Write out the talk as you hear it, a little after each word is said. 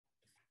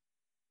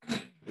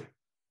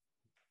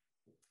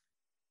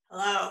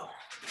Hello.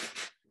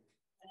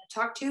 I'm going to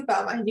talk to you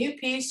about my new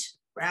piece,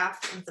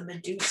 Raft of the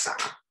Medusa.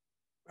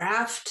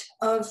 Raft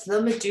of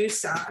the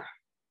Medusa.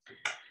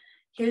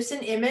 Here's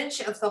an image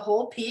of the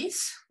whole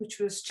piece, which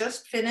was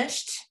just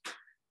finished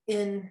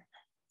in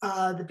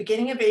the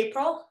beginning of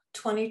April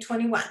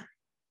 2021.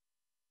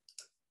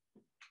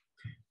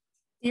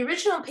 The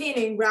original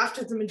painting, Raft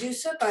of the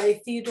Medusa by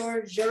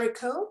Theodore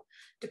Géricault,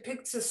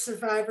 depicts the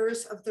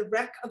survivors of the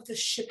wreck of the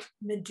ship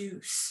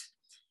Medusa.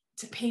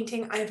 It's a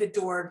painting I've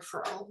adored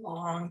for a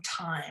long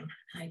time.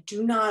 I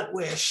do not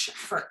wish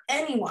for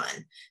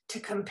anyone to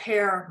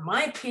compare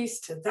my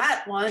piece to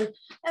that one,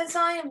 as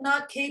I am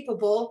not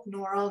capable,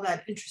 nor all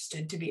that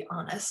interested, to be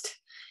honest,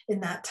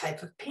 in that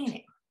type of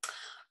painting.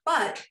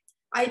 But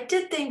I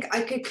did think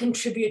I could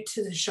contribute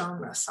to the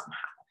genre somehow.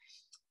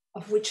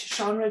 Of which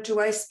genre do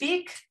I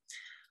speak?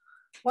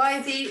 Why,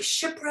 the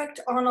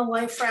shipwrecked on a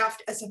life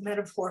raft as a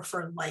metaphor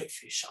for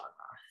life genre.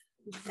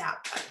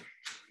 That one.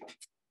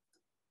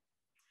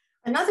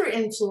 Another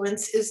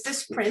influence is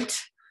this print,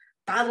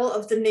 Battle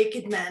of the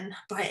Naked Men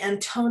by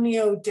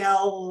Antonio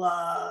del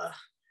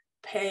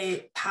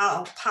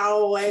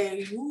Paoluolo.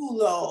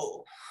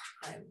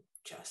 I'm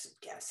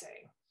just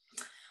guessing.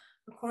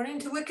 According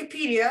to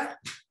Wikipedia,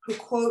 who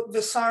quote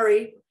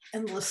Vasari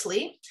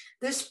endlessly,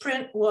 this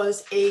print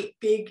was a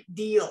big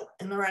deal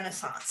in the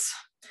Renaissance.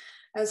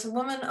 As a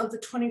woman of the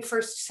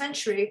 21st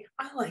century,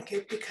 I like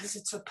it because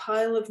it's a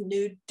pile of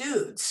nude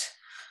dudes,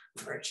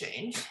 for a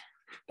change,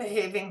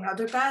 behaving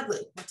rather badly.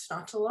 What's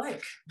not to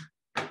like?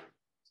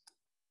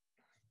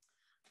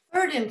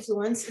 Third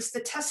influence is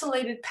the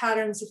tessellated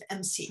patterns of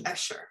M.C.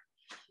 Escher.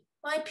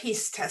 My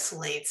piece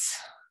tessellates,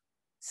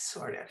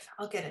 sort of.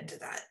 I'll get into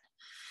that.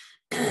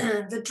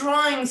 The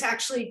drawings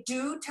actually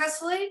do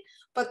tessellate,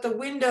 but the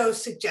window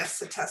suggests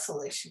the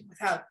tessellation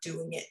without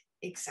doing it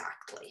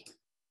exactly.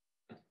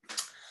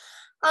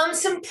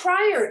 Some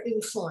prior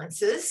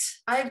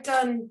influences. I've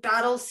done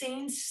battle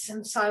scenes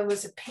since I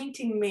was a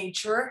painting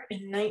major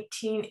in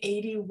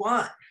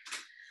 1981.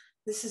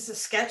 This is a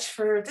sketch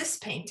for this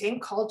painting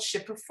called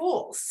Ship of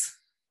Fools.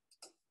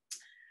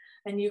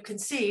 And you can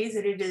see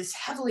that it is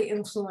heavily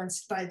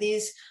influenced by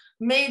these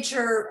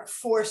major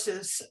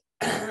forces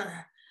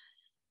that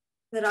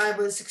I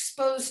was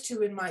exposed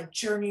to in my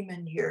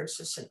journeyman years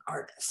as an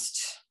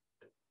artist.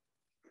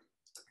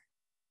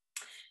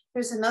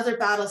 Here's another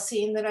battle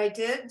scene that I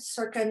did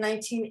circa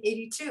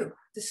 1982.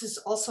 This is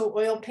also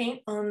oil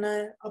paint on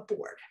a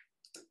board.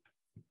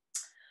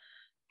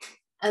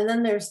 And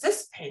then there's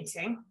this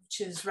painting, which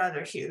is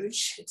rather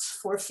huge. It's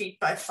 4 feet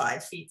by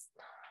 5 feet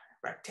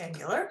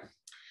rectangular.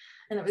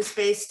 And it was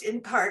based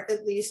in part,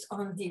 at least,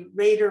 on the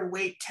Raider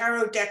Waite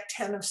Tarot Deck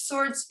 10 of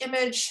Swords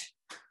image,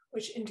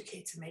 which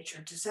indicates a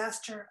major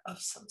disaster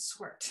of some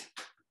sort.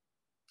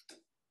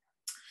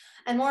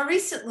 And more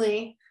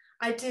recently,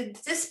 I did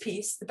this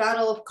piece, The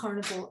Battle of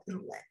Carnival in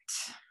Lent.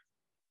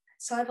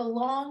 So I have a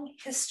long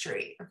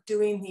history of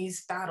doing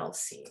these battle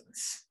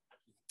scenes.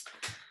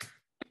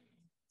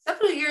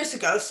 Several years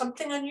ago,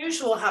 something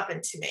unusual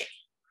happened to me.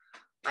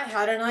 I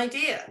had an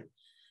idea.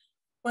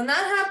 When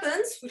that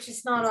happens, which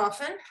is not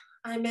often,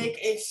 I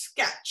make a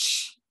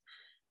sketch,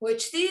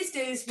 which these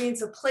days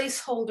means a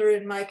placeholder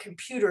in my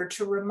computer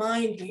to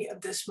remind me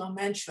of this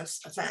momentous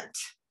event.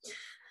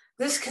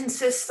 This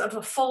consists of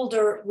a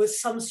folder with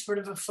some sort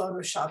of a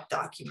Photoshop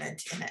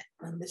document in it.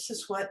 And this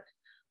is what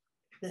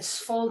this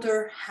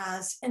folder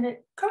has in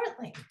it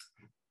currently.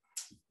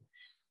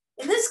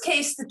 In this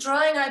case, the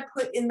drawing I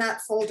put in that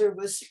folder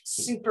was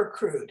super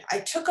crude. I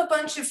took a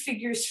bunch of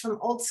figures from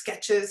old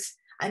sketches.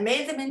 I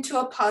made them into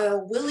a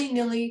pile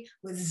willy-nilly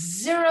with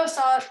zero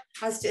thought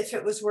as to if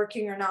it was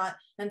working or not,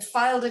 and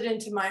filed it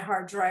into my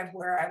hard drive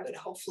where I would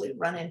hopefully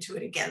run into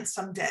it again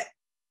someday.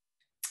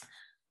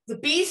 The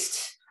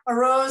beast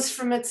arose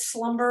from its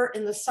slumber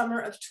in the summer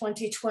of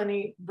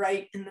 2020,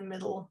 right in the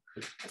middle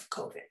of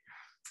COVID.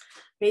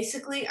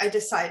 Basically, I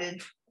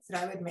decided that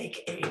I would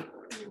make a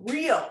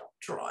real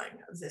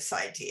drawing of this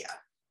idea.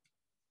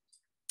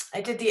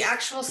 I did the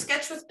actual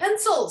sketch with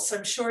pencils.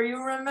 I'm sure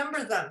you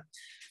remember them,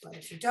 but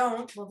if you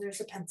don't, well,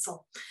 there's a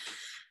pencil.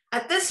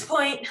 At this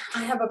point,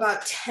 I have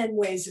about 10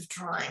 ways of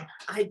drawing.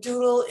 I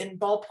doodle in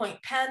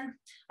ballpoint pen,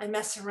 I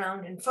mess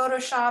around in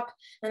Photoshop,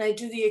 and I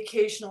do the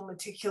occasional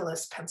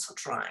meticulous pencil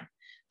drawing.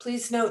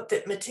 Please note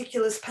that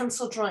meticulous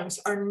pencil drawings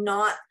are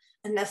not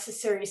a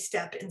necessary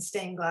step in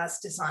stained glass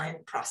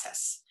design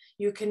process.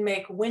 You can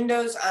make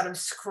windows out of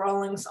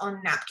scrawlings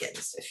on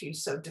napkins if you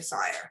so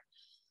desire.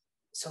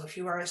 So if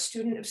you are a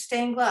student of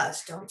stained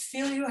glass, don't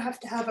feel you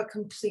have to have a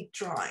complete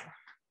drawing.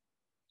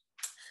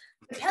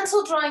 The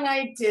pencil drawing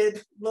I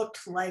did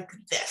looked like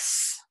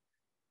this.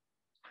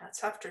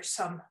 That's after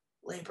some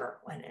labor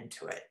went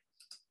into it.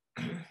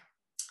 But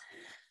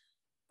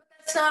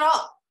that's not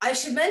all. I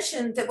should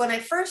mention that when I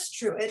first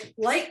drew it,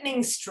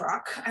 lightning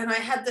struck and I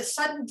had the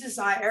sudden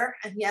desire,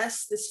 and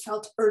yes, this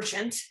felt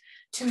urgent,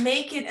 to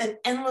make it an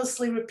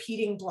endlessly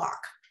repeating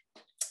block.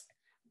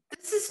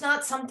 This is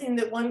not something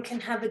that one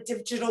can have a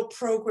digital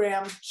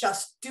program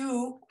just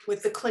do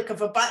with the click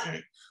of a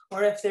button,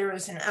 or if there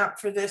is an app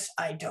for this,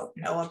 I don't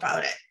know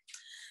about it.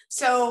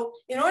 So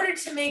in order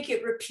to make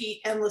it repeat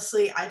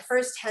endlessly, I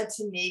first had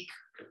to make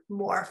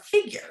more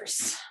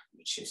figures,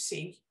 which you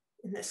see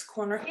in this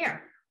corner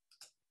here.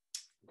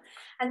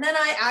 And then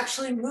I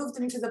actually moved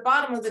them to the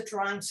bottom of the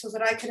drawing so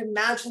that I could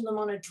imagine them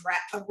on a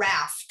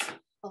raft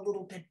a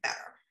little bit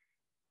better.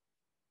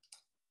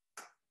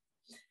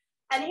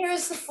 And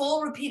here's the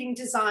full repeating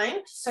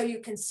design. So you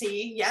can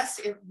see, yes,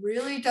 it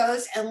really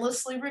does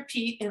endlessly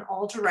repeat in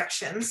all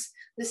directions.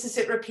 This is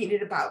it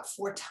repeated about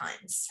 4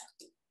 times.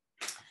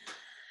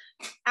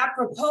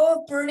 Apropos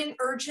of burning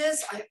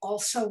urges, I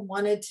also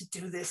wanted to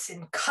do this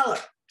in color.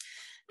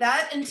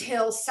 That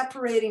entails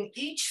separating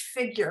each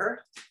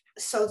figure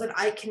so that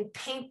I can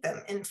paint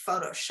them in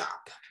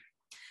Photoshop.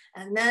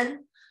 And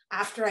then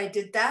after I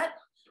did that,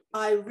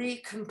 I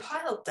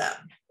recompiled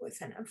them with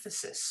an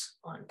emphasis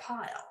on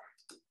pile.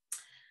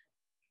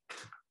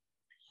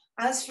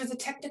 As for the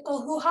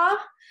technical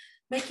hoo-ha,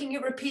 making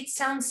it repeat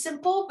sounds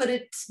simple, but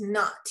it's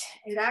not.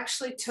 It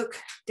actually took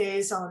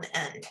days on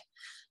end.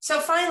 So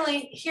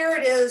finally, here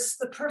it is,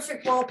 the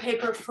perfect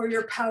wallpaper for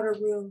your powder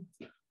room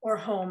or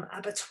home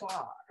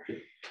abattoir.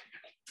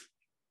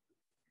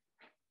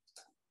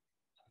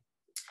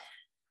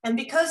 And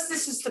because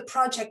this is the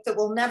project that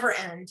will never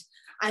end,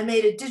 I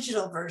made a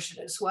digital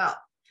version as well.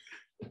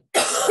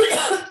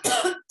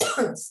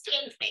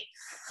 Excuse me.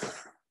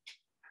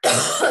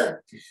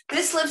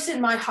 This lives in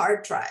my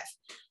hard drive.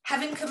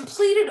 Having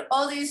completed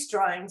all these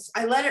drawings,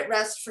 I let it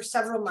rest for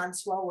several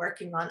months while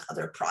working on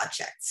other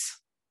projects.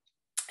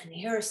 And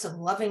here are some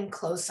loving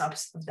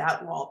close-ups of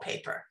that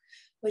wallpaper,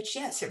 which,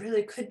 yes, it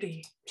really could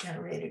be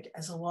generated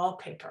as a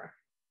wallpaper.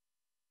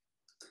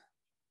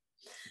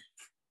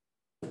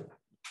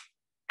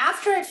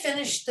 After I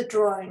finished the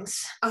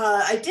drawings,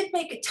 I did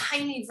make a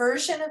tiny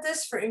version of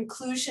this for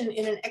inclusion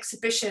in an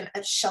exhibition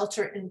at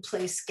Shelter in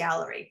Place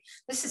Gallery.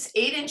 This is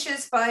 8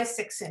 inches by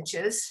 6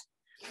 inches,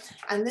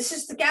 and this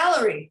is the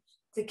gallery.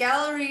 The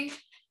gallery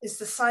is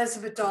the size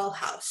of a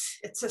dollhouse.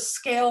 It's a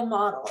scale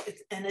model,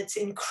 and it's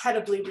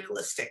incredibly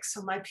realistic.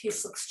 So my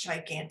piece looks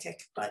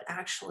gigantic, but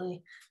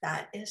actually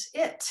that is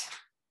it.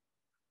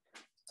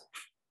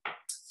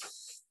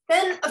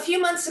 Then a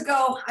few months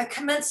ago, I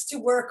commenced to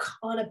work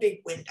on a big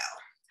window.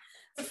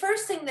 The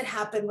first thing that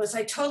happened was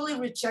I totally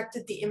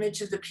rejected the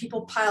image of the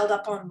people piled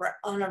up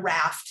on a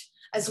raft,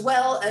 as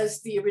well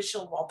as the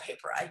original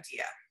wallpaper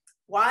idea.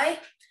 Why?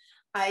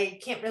 I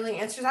can't really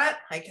answer that.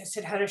 I guess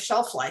it had a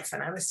shelf life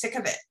and I was sick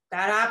of it.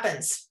 That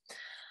happens.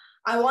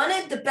 I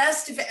wanted the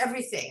best of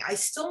everything. I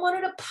still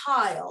wanted a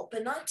pile,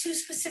 but not too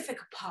specific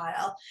a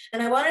pile.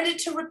 And I wanted it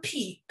to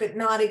repeat, but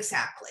not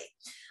exactly.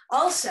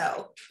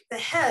 Also, the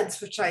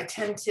heads, which I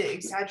tend to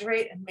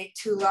exaggerate and make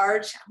too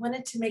large, I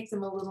wanted to make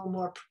them a little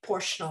more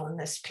proportional in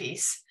this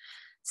piece.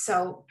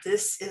 So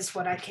this is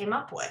what I came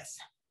up with.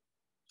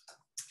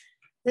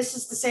 This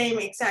is the same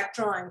exact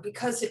drawing.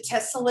 Because it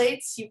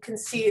tessellates, you can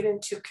see it in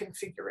 2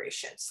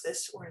 configurations,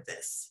 this or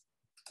this.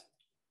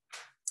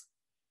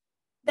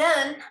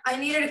 Then I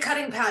needed a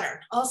cutting pattern,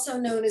 also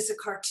known as a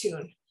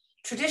cartoon.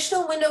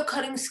 Traditional window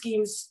cutting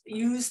schemes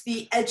use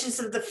the edges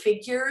of the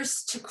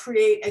figures to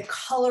create a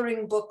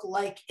coloring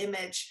book-like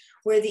image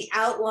where the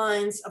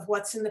outlines of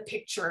what's in the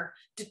picture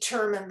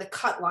determine the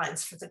cut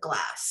lines for the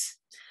glass.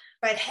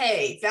 But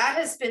hey, that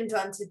has been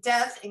done to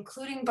death,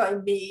 including by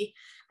me.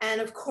 And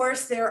of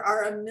course, there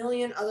are a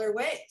million other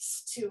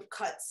ways to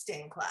cut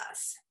stained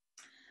glass.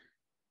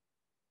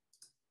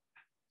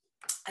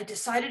 I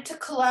decided to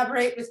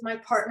collaborate with my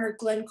partner,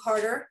 Glenn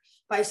Carter,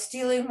 by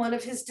stealing one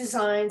of his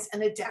designs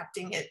and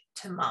adapting it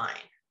to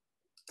mine.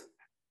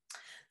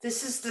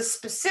 This is the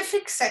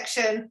specific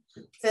section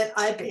that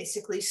I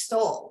basically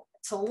stole.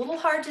 It's a little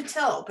hard to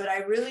tell, but I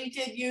really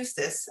did use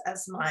this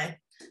as my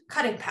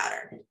cutting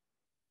pattern.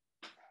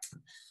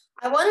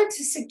 I wanted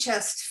to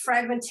suggest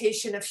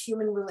fragmentation of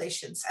human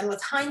relations, and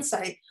with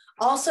hindsight,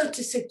 also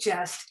to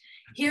suggest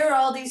here are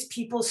all these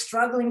people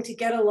struggling to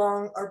get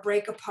along or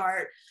break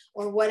apart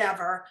or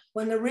whatever,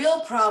 when the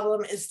real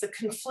problem is the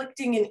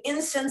conflicting and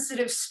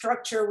insensitive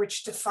structure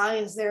which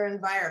defines their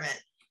environment.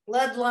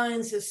 Lead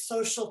lines as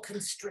social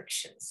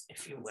constrictions,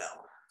 if you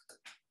will.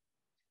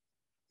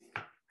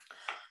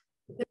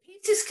 The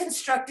piece is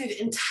constructed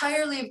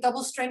entirely of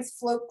double-strength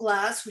float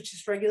glass, which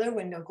is regular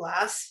window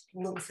glass, a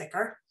little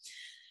thicker.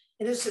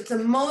 It is the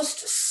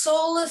most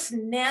soulless,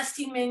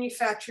 nasty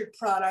manufactured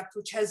product,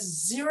 which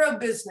has zero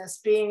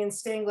business being in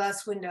stained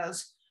glass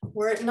windows,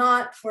 were it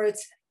not for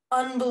its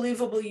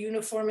unbelievable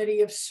uniformity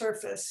of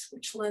surface,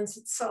 which lends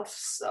itself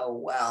so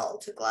well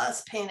to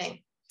glass painting.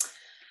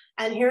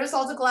 And here's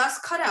all the glass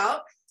cut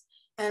out,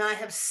 and I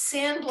have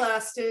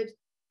sandblasted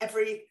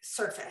every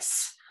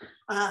surface.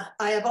 I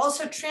have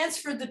also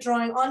transferred the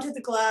drawing onto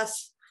the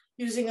glass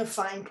using a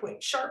fine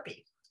point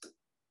Sharpie.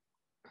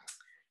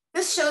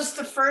 This shows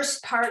the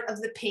first part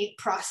of the paint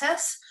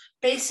process.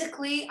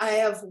 Basically, I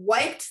have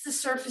wiped the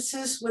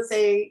surfaces with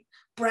a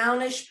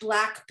brownish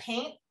black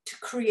paint to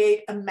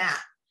create a matte,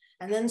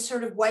 and then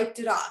sort of wiped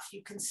it off.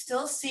 You can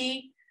still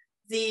see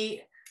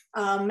the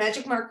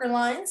magic marker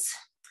lines,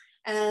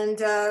 and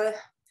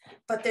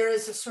but there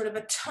is a sort of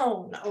a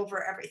tone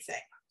over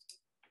everything.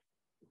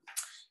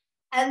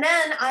 And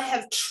then I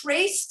have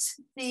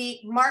traced the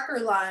marker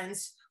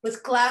lines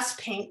with glass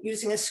paint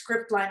using a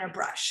script liner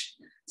brush.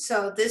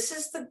 So this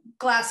is the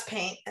glass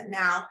paint, and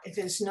now it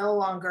is no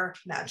longer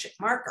magic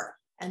marker.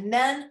 And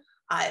then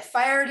I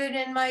fired it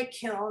in my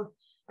kiln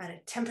at a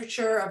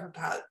temperature of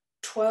about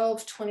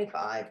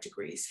 1225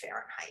 degrees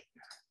Fahrenheit.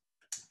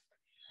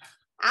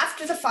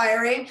 After the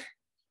firing,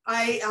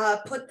 I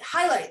put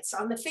highlights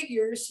on the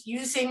figures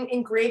using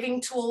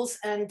engraving tools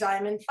and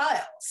diamond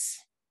files.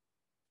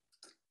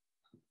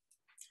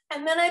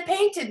 And then I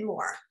painted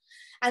more.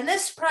 And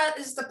this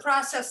is the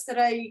process that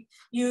I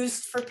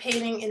used for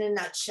painting in a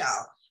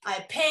nutshell.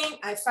 I paint,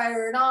 I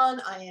fire it on,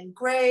 I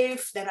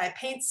engrave, then I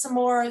paint some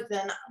more,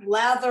 then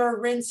lather,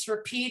 rinse,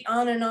 repeat,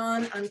 on and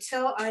on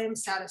until I am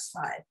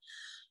satisfied.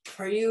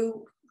 For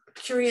you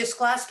curious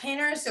glass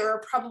painters, there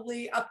are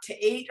probably up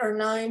to 8 or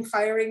 9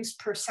 firings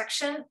per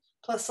section,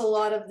 plus a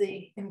lot of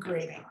the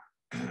engraving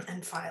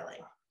and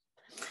filing.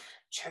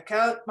 Check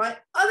out my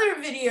other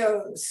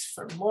videos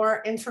for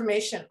more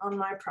information on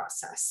my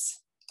process.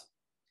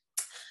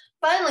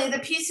 Finally, the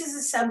piece is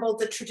assembled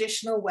the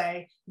traditional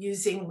way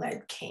using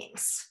lead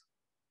canes.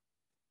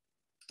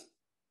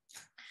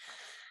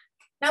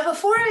 Now,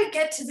 before I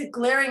get to the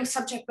glaring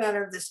subject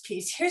matter of this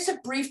piece, here's a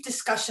brief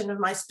discussion of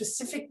my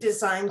specific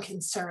design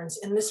concerns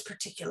in this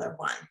particular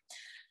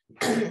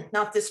one.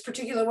 Not this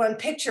particular one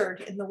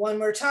pictured in the one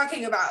we're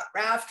talking about,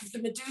 Raft of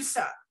the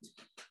Medusa.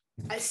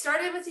 I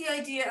started with the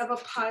idea of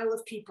a pile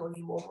of people,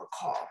 you will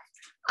recall.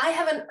 I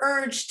have an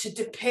urge to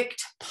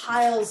depict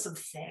piles of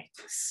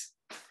things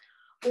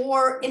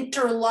or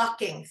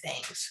interlocking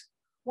things.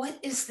 What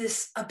is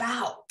this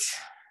about?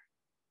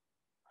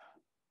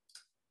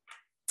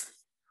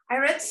 I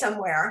read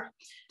somewhere,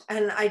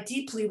 and I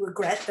deeply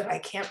regret that I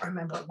can't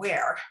remember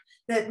where,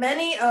 that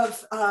many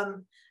of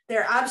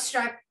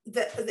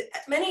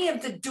many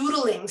of the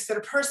doodlings that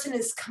a person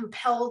is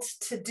compelled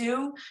to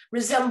do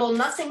resemble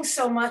nothing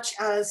so much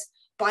as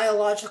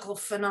biological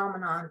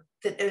phenomenon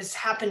that is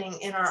happening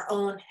in our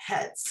own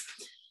heads.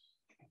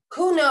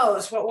 Who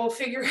knows what we'll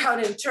figure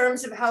out in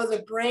terms of how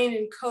the brain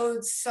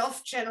encodes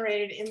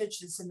self-generated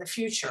images in the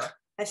future.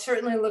 I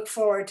certainly look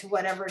forward to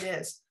whatever it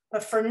is.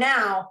 But for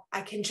now,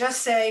 I can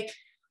just say,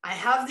 I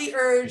have the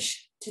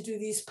urge to do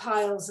these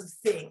piles of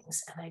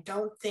things, and I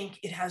don't think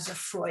it has a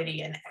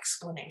Freudian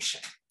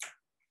explanation.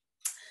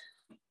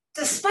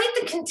 Despite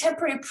the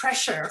contemporary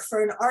pressure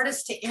for an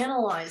artist to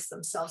analyze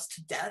themselves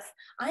to death,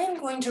 I am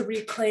going to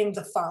reclaim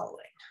the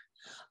following.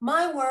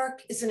 My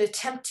work is an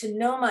attempt to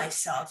know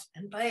myself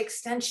and by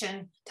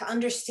extension, to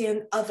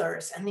understand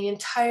others and the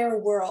entire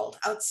world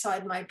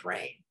outside my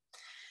brain.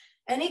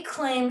 Any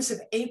claims of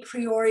a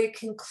priori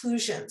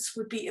conclusions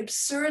would be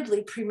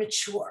absurdly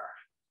premature.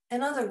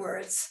 In other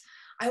words,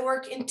 I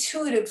work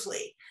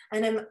intuitively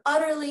and am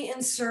utterly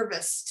in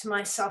service to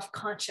my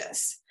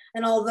self-conscious.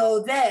 And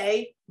although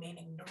they,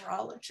 meaning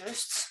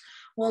neurologists,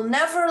 will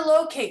never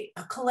locate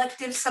a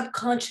collective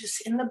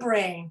subconscious in the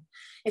brain,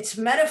 it's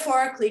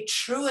metaphorically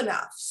true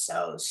enough.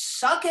 So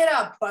suck it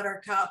up,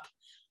 Buttercup.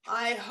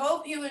 I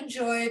hope you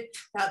enjoyed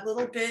that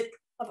little bit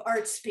of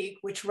art speak,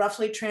 which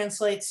roughly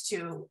translates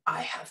to,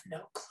 I have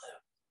no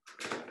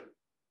clue.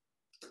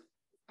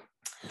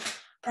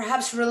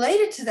 Perhaps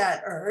related to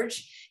that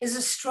urge is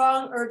a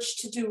strong urge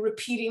to do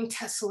repeating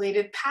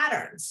tessellated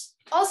patterns.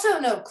 Also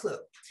no clue.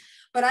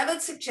 But I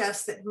would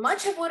suggest that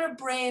much of what a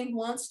brain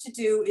wants to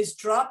do is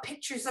draw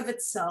pictures of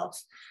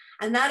itself,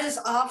 and that is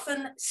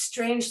often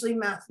strangely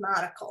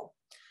mathematical.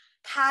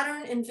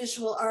 Pattern in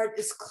visual art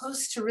is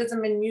close to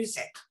rhythm in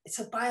music. It's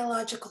a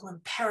biological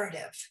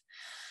imperative.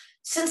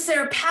 Since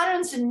there are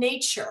patterns in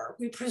nature,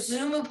 we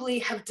presumably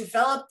have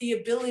developed the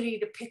ability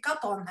to pick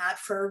up on that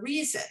for a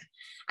reason.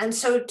 And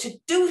so to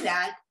do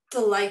that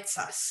delights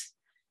us.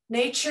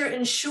 Nature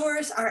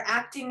ensures our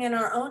acting in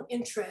our own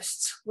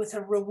interests with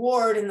a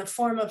reward in the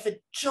form of a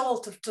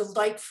jolt of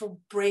delightful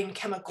brain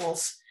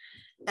chemicals.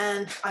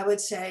 And I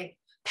would say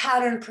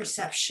pattern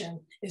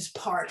perception is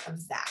part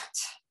of that.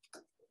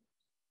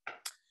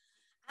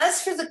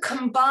 As for the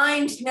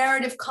combined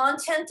narrative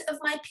content of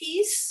my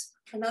piece,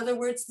 in other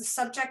words, the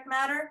subject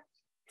matter,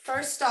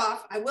 first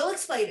off, I will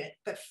explain it,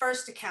 but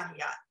first a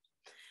caveat.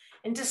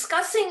 In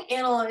discussing,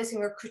 analyzing,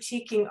 or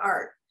critiquing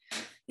art,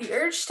 the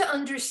urge to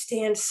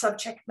understand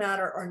subject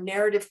matter or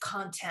narrative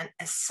content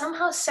as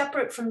somehow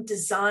separate from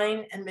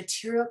design and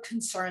material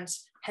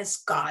concerns has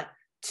got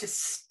to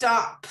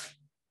stop.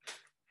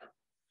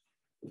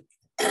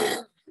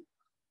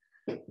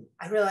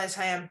 I realize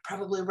I am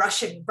probably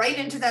rushing right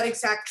into that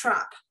exact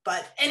trap,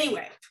 but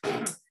anyway,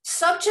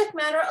 subject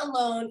matter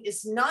alone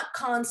is not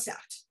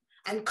concept,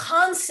 and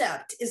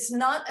concept is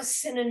not a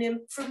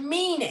synonym for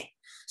meaning.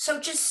 So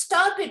just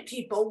stop it,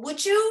 people,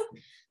 would you?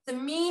 The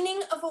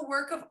meaning of a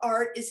work of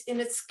art is in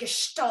its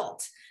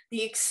gestalt.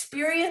 The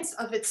experience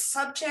of its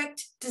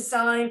subject,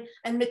 design,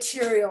 and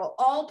material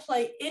all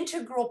play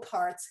integral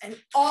parts and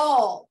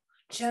all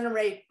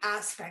generate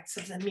aspects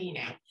of the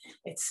meaning.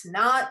 It's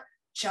not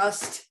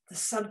just the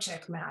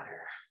subject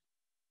matter.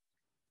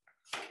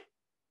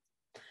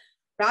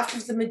 Raft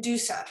of the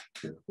Medusa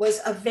was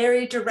a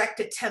very direct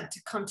attempt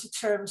to come to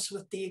terms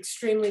with the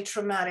extremely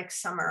traumatic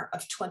summer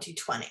of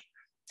 2020.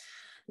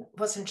 It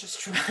wasn't just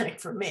traumatic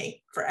for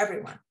me, for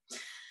everyone.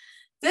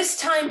 This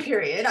time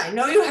period, I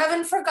know you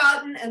haven't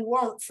forgotten and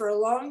won't for a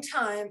long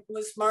time,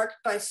 was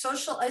marked by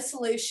social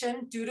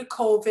isolation due to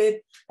COVID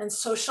and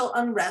social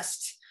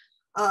unrest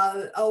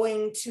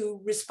owing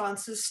to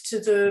responses to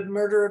the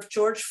murder of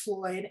George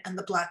Floyd and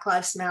the Black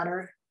Lives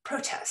Matter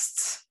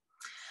protests.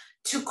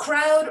 To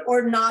crowd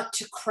or not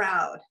to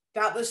crowd,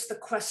 that was the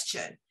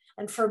question.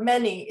 And for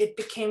many, it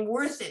became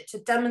worth it to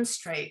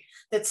demonstrate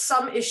that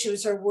some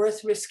issues are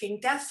worth risking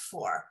death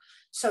for.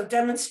 So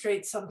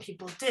demonstrate some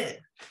people did.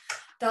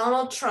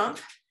 Donald Trump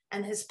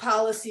and his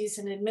policies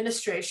and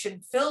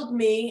administration filled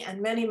me and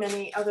many,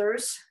 many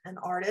others and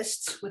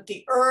artists with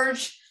the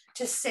urge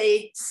to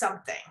say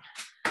something.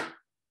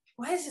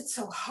 Why is it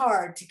so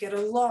hard to get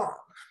along?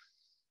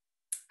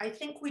 I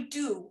think we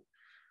do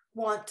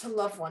want to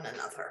love one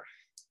another,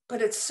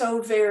 but it's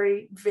so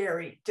very,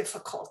 very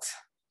difficult.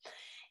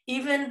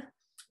 Even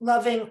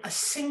loving a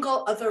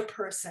single other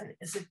person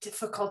is a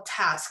difficult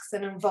task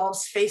that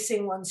involves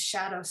facing one's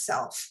shadow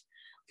self.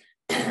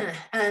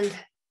 And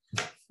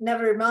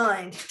never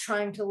mind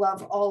trying to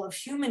love all of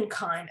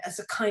humankind as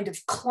a kind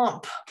of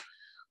clump.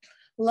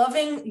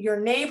 Loving your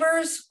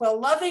neighbors, well,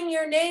 loving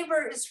your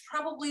neighbor is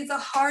probably the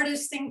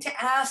hardest thing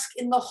to ask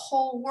in the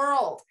whole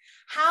world.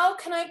 How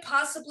can I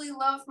possibly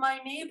love my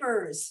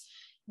neighbors?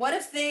 What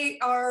if they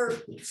are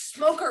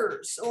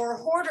smokers or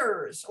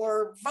hoarders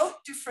or vote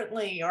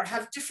differently or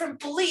have different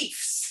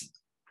beliefs?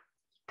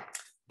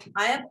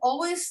 I have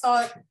always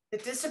thought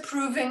that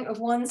disapproving of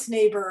one's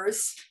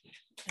neighbors,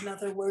 in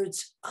other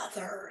words,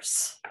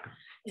 others,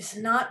 is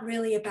not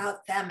really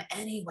about them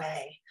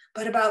anyway,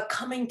 but about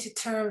coming to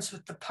terms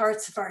with the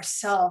parts of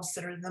ourselves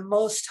that are the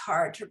most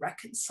hard to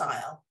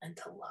reconcile and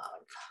to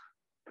love.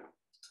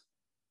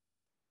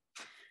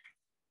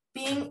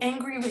 Being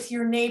angry with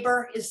your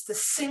neighbor is the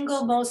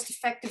single most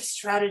effective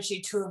strategy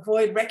to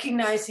avoid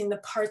recognizing the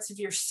parts of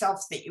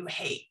yourself that you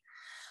hate.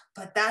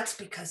 But that's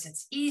because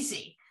it's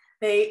easy.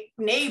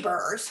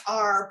 Neighbors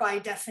are, by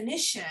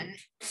definition,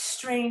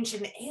 strange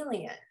and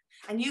alien.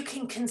 And you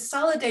can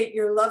consolidate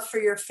your love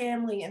for your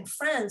family and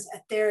friends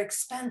at their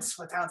expense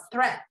without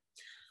threat.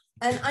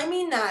 And I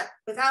mean that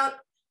without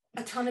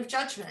a ton of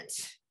judgment.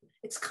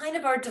 It's kind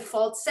of our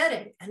default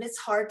setting, and it's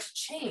hard to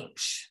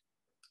change.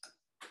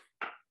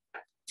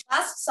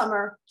 Last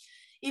summer,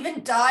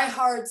 even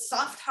die-hard,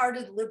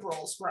 soft-hearted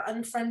liberals were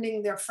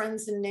unfriending their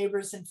friends and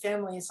neighbors and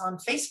families on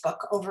Facebook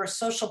over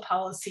social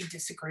policy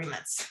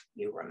disagreements,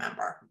 you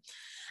remember.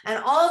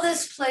 And all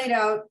this played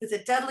out with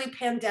a deadly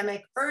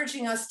pandemic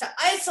urging us to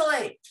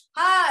isolate,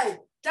 hide,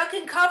 duck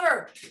and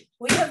cover.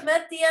 We have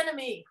met the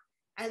enemy,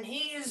 and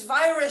he is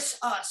virus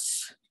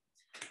us.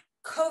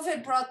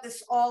 COVID brought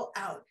this all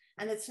out,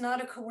 and it's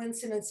not a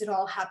coincidence it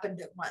all happened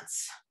at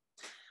once.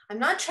 I'm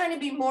not trying to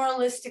be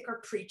moralistic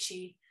or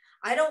preachy.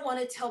 I don't want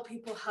to tell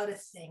people how to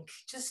think,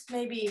 just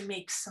maybe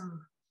make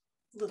some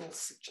little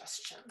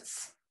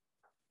suggestions.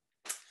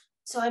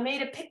 So I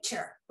made a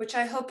picture, which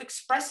I hope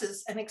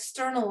expresses and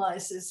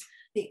externalizes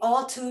the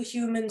all too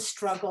human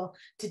struggle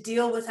to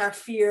deal with our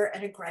fear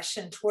and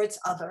aggression towards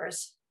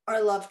others,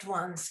 our loved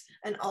ones,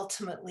 and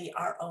ultimately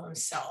our own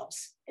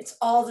selves. It's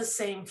all the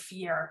same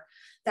fear.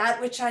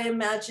 That which I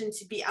imagine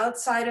to be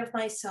outside of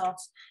myself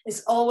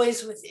is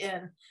always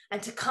within,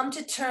 and to come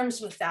to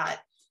terms with that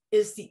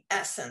is the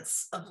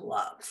essence of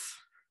love.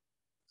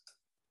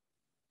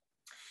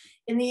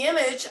 In the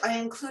image, I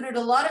included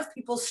a lot of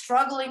people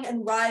struggling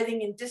and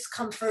writhing in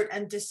discomfort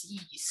and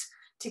dis-ease,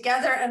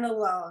 together and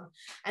alone.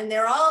 And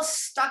they're all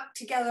stuck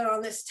together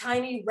on this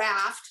tiny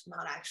raft,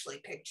 not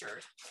actually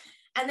pictured.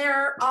 And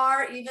there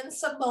are even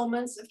some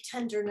moments of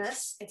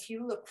tenderness if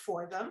you look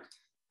for them.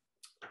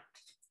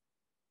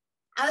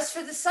 As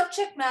for the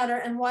subject matter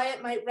and why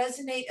it might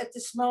resonate at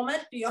this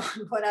moment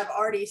beyond what I've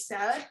already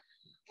said,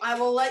 I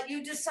will let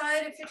you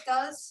decide if it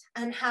does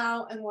and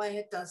how and why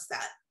it does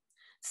that.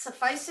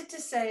 Suffice it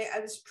to say, I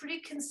was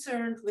pretty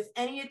concerned with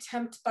any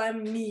attempt by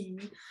me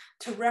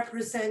to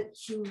represent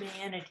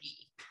humanity,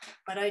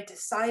 but I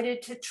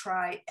decided to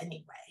try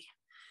anyway.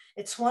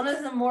 It's one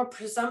of the more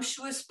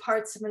presumptuous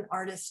parts of an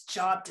artist's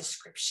job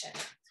description.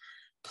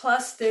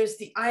 Plus, there's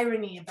the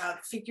irony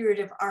about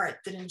figurative art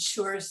that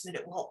ensures that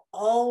it will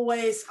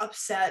always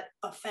upset,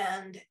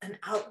 offend, and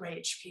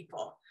outrage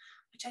people,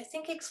 which I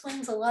think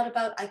explains a lot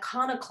about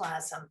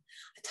iconoclasm,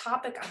 a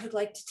topic I would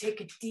like to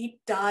take a deep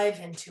dive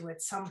into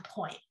at some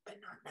point, but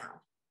not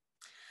now.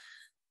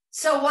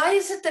 So why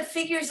is it that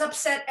figures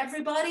upset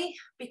everybody?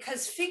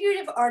 Because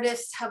figurative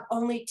artists have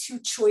only two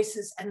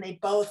choices and they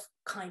both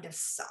kind of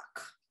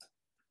suck.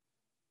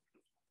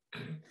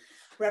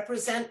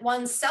 Represent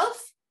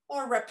oneself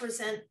or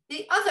represent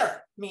the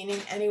other, meaning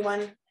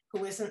anyone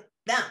who isn't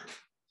them.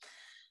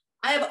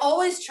 I have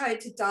always tried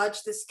to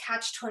dodge this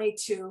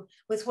catch-22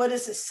 with what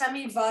is a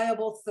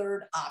semi-viable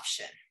third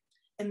option,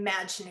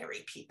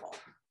 imaginary people.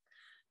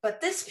 But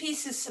this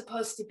piece is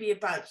supposed to be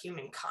about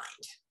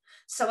humankind.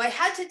 So I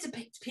had to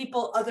depict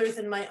people other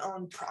than my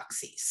own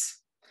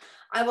proxies.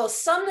 I will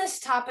sum this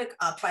topic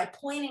up by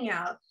pointing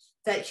out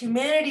that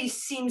humanity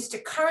seems to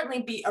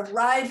currently be a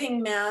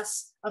writhing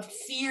mass of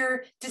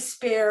fear,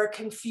 despair,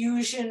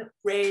 confusion,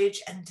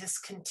 rage, and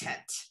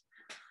discontent,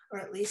 or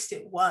at least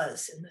it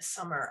was in the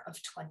summer of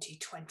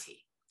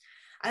 2020.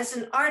 As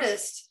an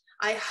artist,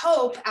 I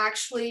hope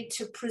actually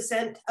to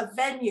present a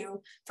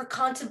venue for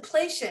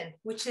contemplation,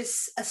 which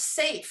is a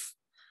safe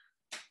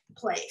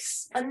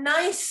place, a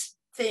nice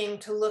thing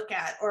to look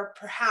at, or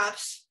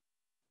perhaps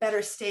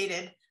better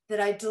stated, that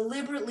I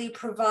deliberately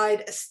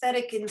provide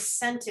aesthetic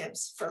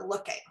incentives for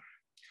looking.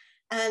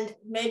 And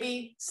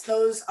maybe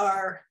those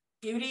are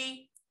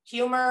beauty,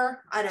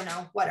 humor, I don't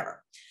know,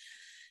 whatever.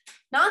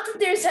 Not that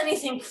there's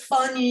anything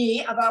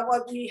funny about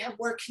what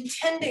we're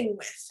contending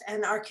with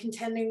and are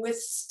contending with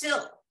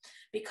still,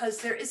 because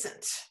there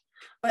isn't.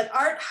 But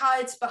art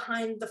hides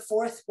behind the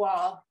fourth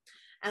wall,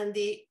 and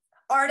the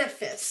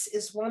artifice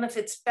is one of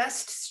its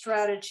best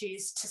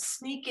strategies to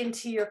sneak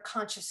into your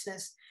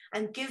consciousness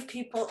and give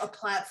people a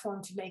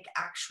platform to make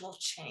actual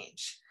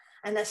change.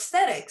 And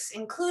aesthetics,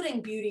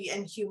 including beauty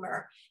and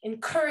humor,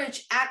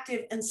 encourage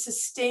active and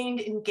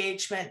sustained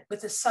engagement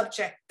with a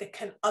subject that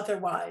can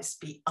otherwise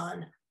be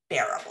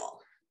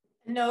unbearable.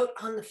 Note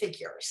on the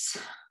figures.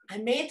 I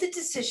made the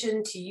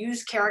decision to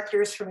use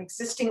characters from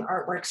existing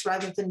artworks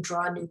rather than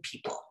draw new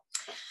people.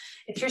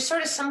 If you're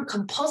sort of some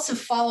compulsive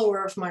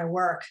follower of my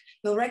work,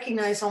 you'll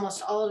recognize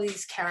almost all of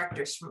these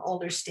characters from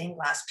older stained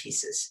glass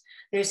pieces.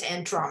 There's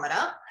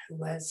Andromeda, who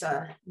was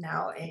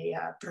now a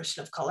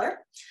person of color,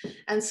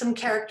 and some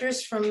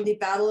characters from the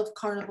Battle of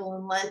Carnival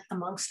and Lent,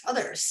 amongst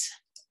others.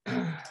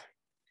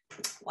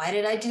 Why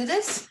did I do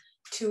this?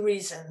 2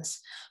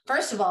 reasons.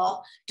 First of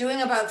all,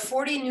 doing about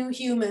 40 new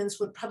humans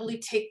would probably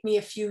take me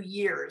a few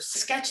years.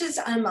 Sketches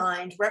I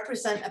mind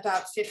represent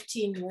about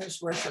 15 years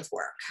worth of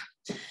work.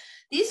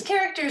 These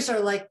characters are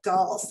like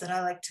dolls that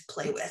I like to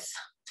play with.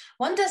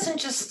 One doesn't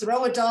just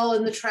throw a doll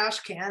in the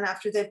trash can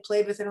after they've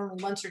played with it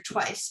only once or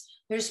twice.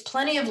 There's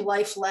plenty of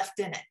life left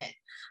in it.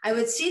 I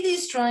would see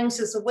these drawings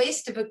as a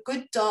waste of a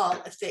good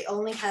doll if they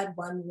only had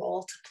one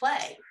role to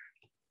play.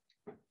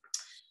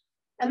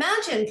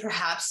 Imagine,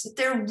 perhaps, that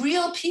they're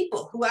real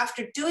people who,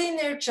 after doing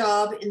their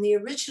job in the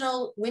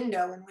original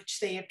window in which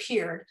they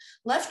appeared,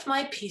 left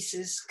my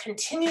pieces,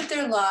 continued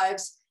their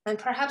lives, and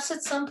perhaps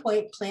at some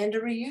point planned a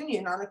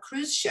reunion on a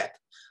cruise ship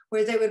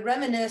where they would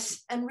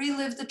reminisce and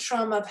relive the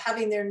trauma of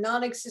having their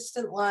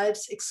non-existent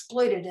lives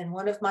exploited in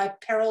one of my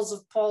Perils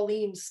of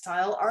Pauline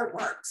style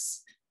artworks.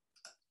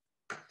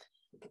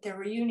 But their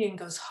reunion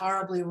goes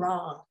horribly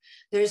wrong.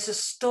 There's a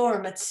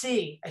storm at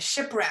sea, a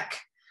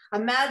shipwreck, a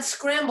mad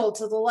scramble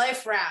to the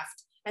life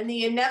raft, and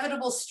the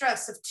inevitable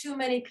stress of too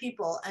many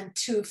people and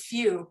too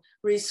few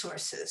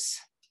resources.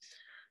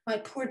 My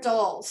poor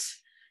dolls,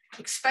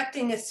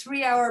 expecting a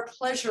 3-hour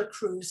pleasure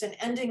cruise and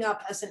ending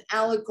up as an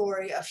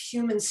allegory of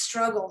human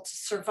struggle to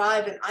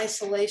survive in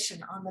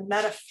isolation on the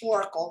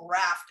metaphorical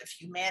raft of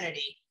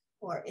humanity,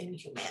 or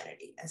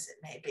inhumanity as it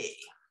may be.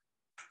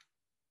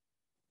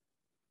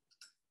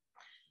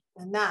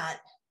 And that,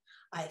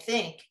 I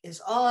think,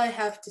 is all I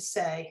have to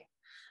say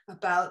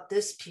about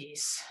this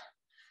piece.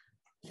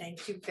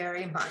 Thank you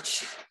very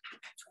much.